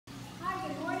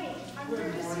I'm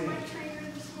here to see my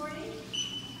trainer this morning.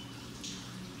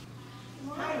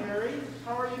 Hi, Mary.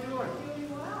 How are you doing?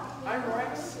 Doing well. I'm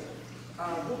Rex.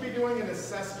 We'll be doing an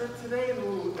assessment today, a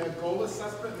goal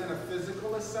assessment and then a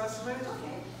physical assessment.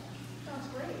 Okay. Sounds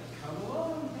great. Come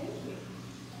along. Thank you.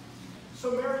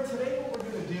 So, Mary, today what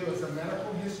we're going to do is a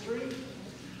medical history.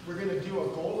 We're going to do a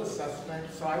goal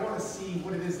assessment. So I want to see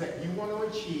what it is that you want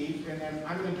to achieve, and then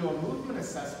I'm going to do a movement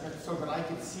assessment so that I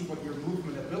can see what your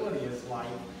movement ability is like.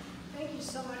 Thank you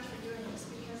so much for doing this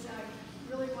because I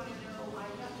really want to know. I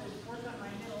got to work on my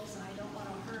middles and I don't want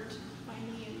to hurt my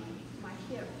knee and my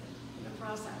hip in the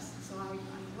process. So I'm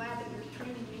glad that you're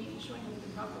training me and showing me the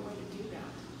proper way to do that.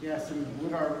 Yes, and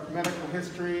with our medical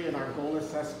history and our goal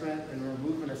assessment and our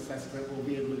movement assessment, we'll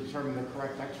be able to determine the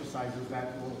correct exercises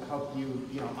that will help you,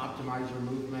 optimize your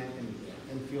movement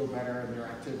and feel better in your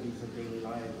activities of daily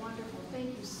life. Wonderful.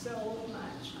 Thank you so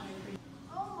much. I appreciate it.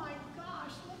 Oh my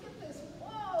gosh, look at this.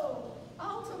 Whoa!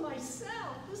 All to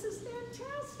myself. This is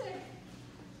fantastic.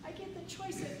 I get the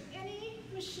choice of any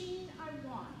machine I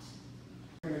want.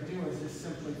 What we're going to do is just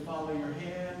simply follow your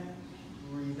hand,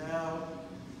 breathe out,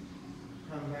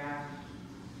 come back.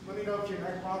 Let me know if your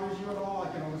neck bothers you at all.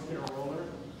 I can almost get a roller.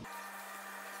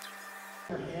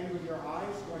 Your hand with your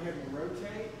eyes, go ahead and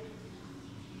rotate.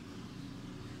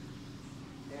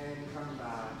 And come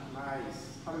back. Nice.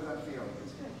 How does that feel?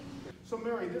 It's good. So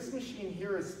Mary, this machine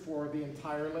here is for the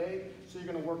entire leg. So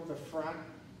you're going to work the front,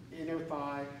 inner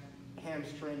thigh,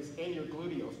 hamstrings, and your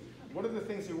gluteals. One of the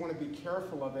things you want to be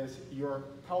careful of is your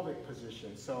pelvic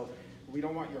position. So we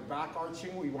don't want your back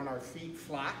arching. We want our feet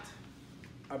flat,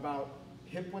 about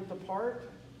hip width apart,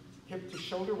 hip to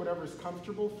shoulder, whatever is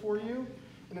comfortable for you.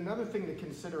 And another thing to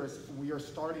consider is your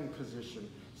starting position.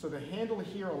 So the handle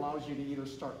here allows you to either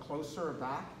start closer or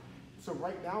back. So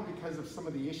right now, because of some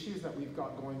of the issues that we've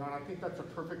got going on, I think that's a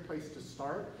perfect place to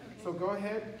start. Okay. So go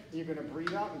ahead, you're gonna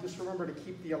breathe out, and just remember to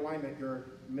keep the alignment, your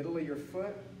middle of your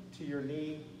foot to your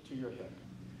knee to your hip.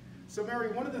 So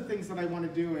Mary, one of the things that I wanna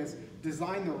do is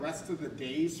design the rest of the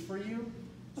days for you.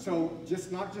 So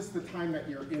not just the time that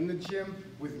you're in the gym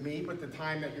with me, but the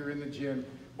time that you're in the gym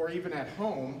or even at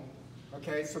home.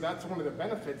 Okay, so that's one of the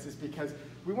benefits is because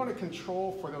we want to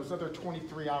control for those other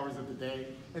 23 hours of the day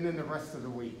and then the rest of the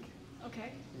week.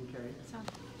 Okay. Okay.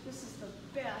 This is the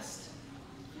best.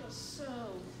 Feels so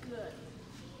good.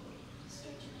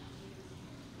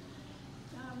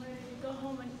 Now I'm ready to go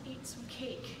home and eat some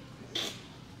cake.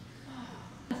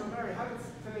 So Mary, how did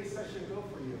today's session go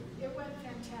for you? It went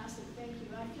fantastic, thank you.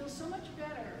 I feel so much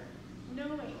better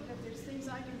knowing that there's things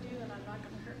I can do and I'm not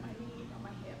going to hurt my knee or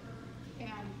my hip.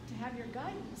 And to have your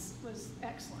guidance was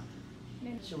excellent.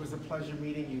 It was a pleasure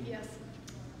meeting you. Yes,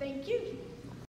 thank you.